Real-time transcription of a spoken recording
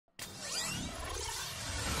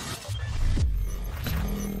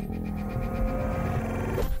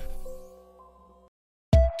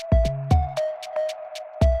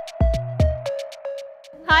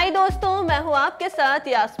दोस्तों, मैं हूं आपके साथ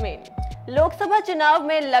यास्मीन। लोकसभा चुनाव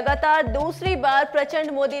में लगातार दूसरी बार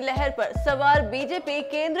प्रचंड मोदी लहर पर सवार बीजेपी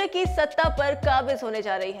केंद्र की सत्ता पर काबिज होने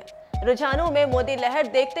जा रही है। रुझानों में मोदी लहर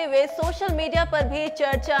देखते हुए सोशल मीडिया पर भी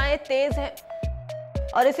चर्चाएं तेज हैं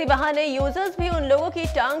और इसी बहाने यूजर्स भी उन लोगों की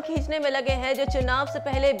टांग खींचने में लगे हैं जो चुनाव से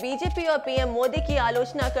पहले बीजेपी और पीएम मोदी की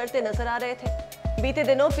आलोचना करते नजर आ रहे थे। बीते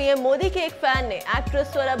दिनों पीएम मोदी के एक फैन ने एक्ट्रेस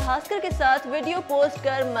स्वरा भास्कर के साथ वीडियो पोस्ट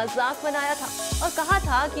कर मजाक बनाया था और कहा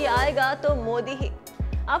था कि आएगा तो मोदी ही।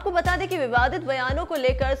 आपको बता दें कि विवादित बयानों को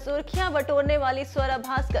लेकर सुर्खियां बटोरने वाली स्वरा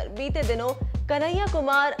भास्कर बीते दिनों कन्हैया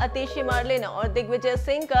कुमार, अतिशी मार्लेना और दिग्विजय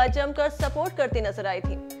सिंह का जमकर सपोर्ट करती नजर आई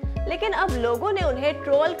थी, लेकिन अब लोगों ने उन्हें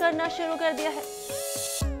ट्रोल करना शुरू कर दिया है।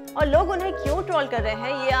 और लोग उन्हें क्यों ट्रोल कर रहे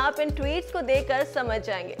हैं, ये आप इन ट्वीट्स को देखकर समझ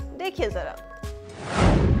जाएंगे। देखिए जरा।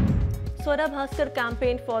 Swara Bhaskar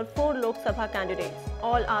campaigned for 4 Lok Sabha candidates.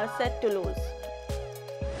 All are set to lose.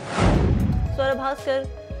 Swara Bhaskar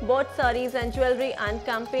bought saris and jewelry and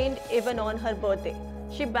campaigned even on her birthday.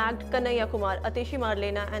 She backed Kanhaiya Kumar, Atishi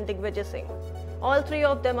Marlena and Digvijay Singh. All three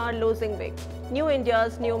of them are losing big. New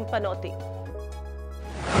India's new Panoti.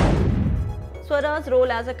 Swara's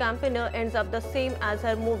role as a campaigner ends up the same as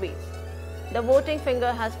her movies. The voting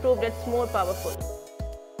finger has proved it's more powerful.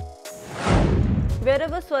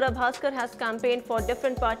 Wherever Swara Bhaskar has campaigned for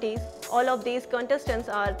different parties, all of these contestants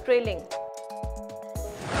are trailing.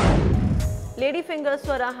 Lady Finger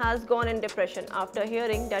Swara has gone in depression after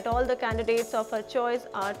hearing that all the candidates of her choice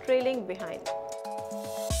are trailing behind.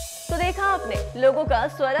 तो देखा आपने, लोगों का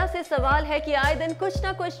स्वरा से सवाल है कि आए दिन कुछ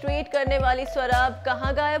ना कुछ ट्वीट करने वाली स्वरा अब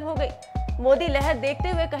कहां गायब हो गई। मोदी लहर देखते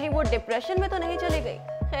हुए कहीं वो डिप्रेशन में तो नहीं चली गई?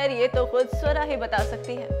 खैर, ये तो खुद स्वरा ही बता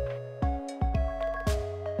सकती है।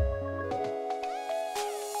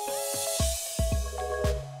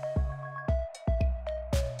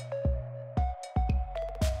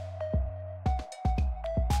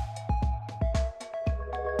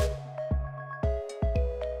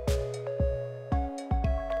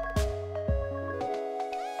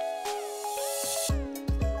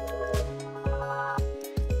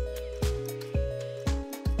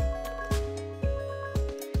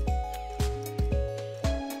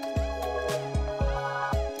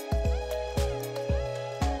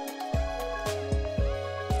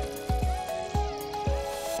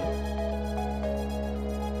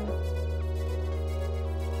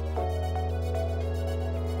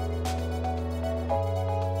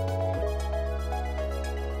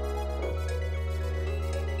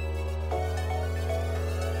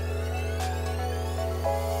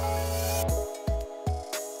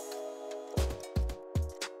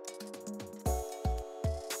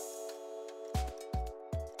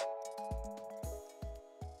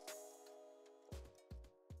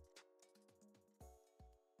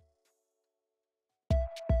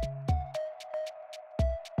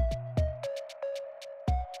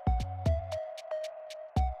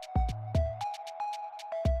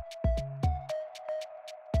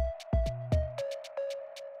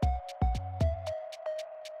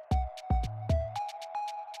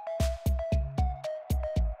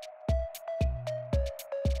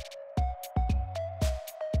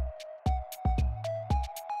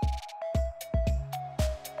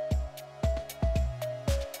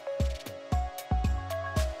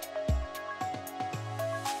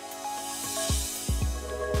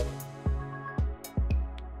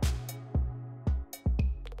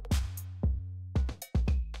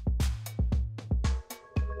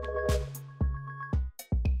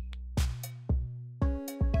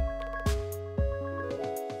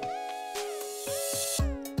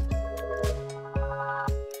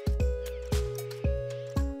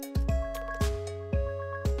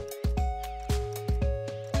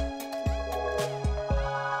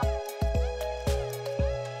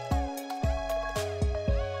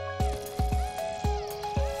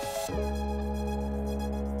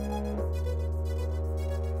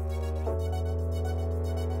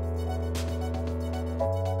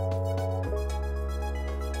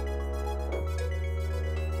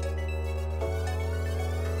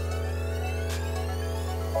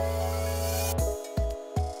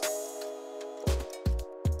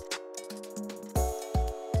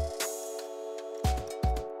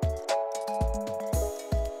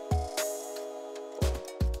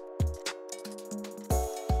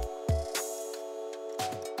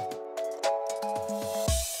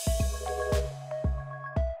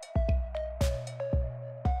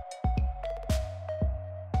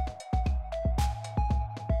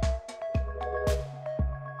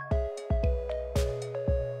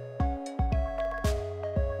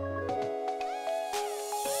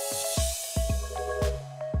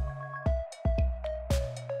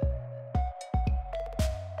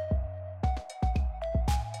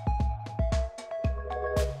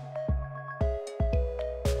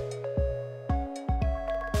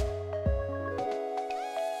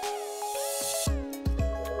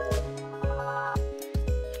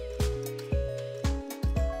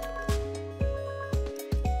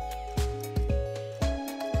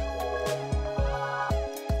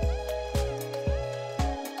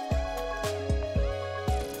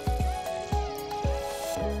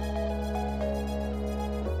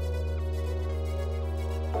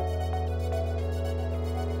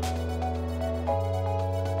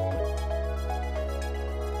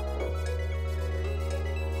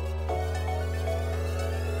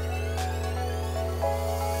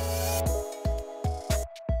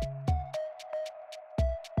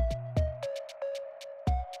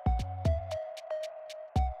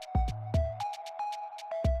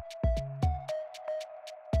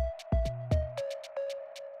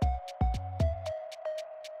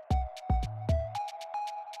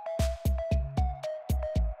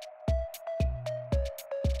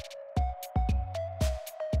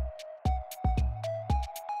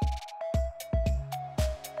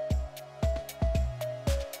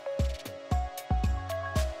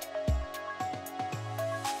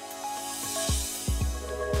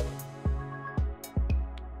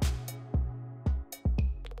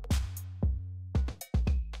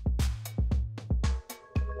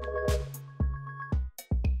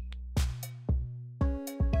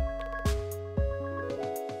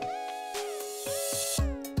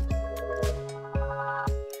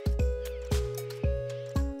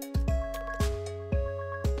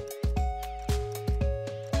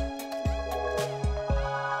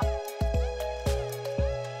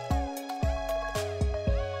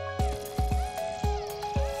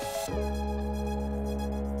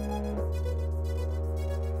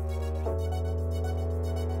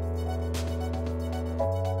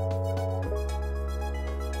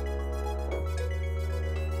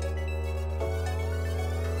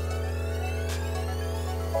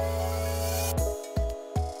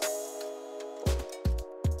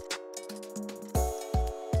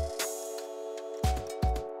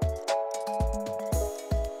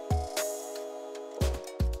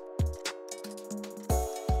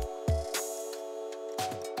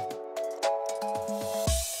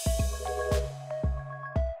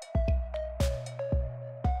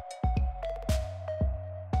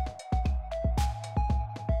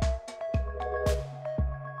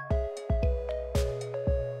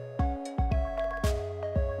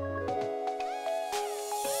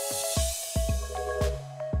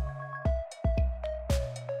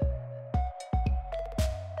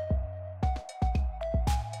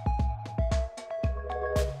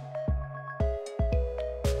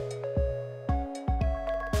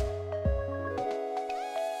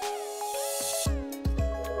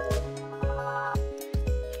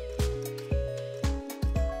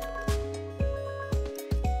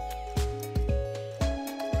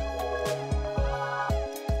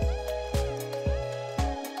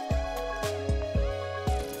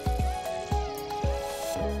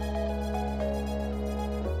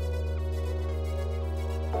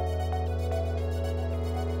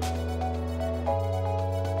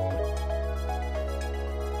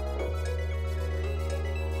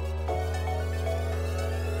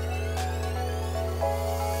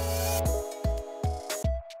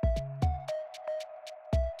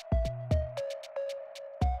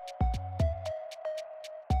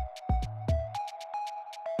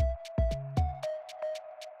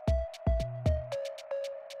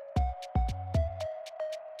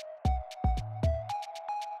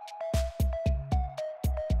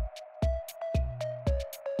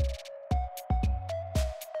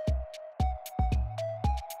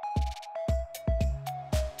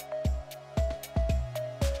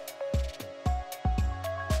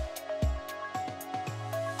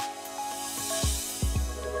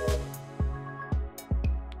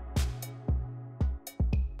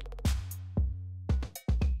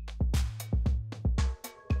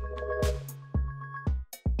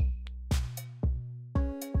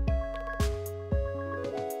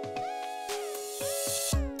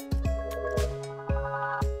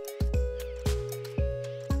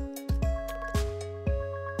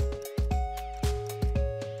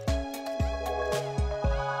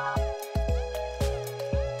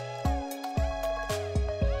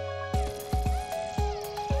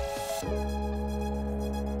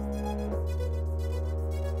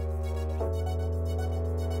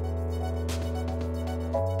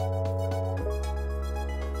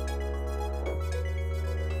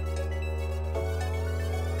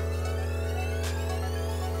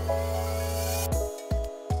 है।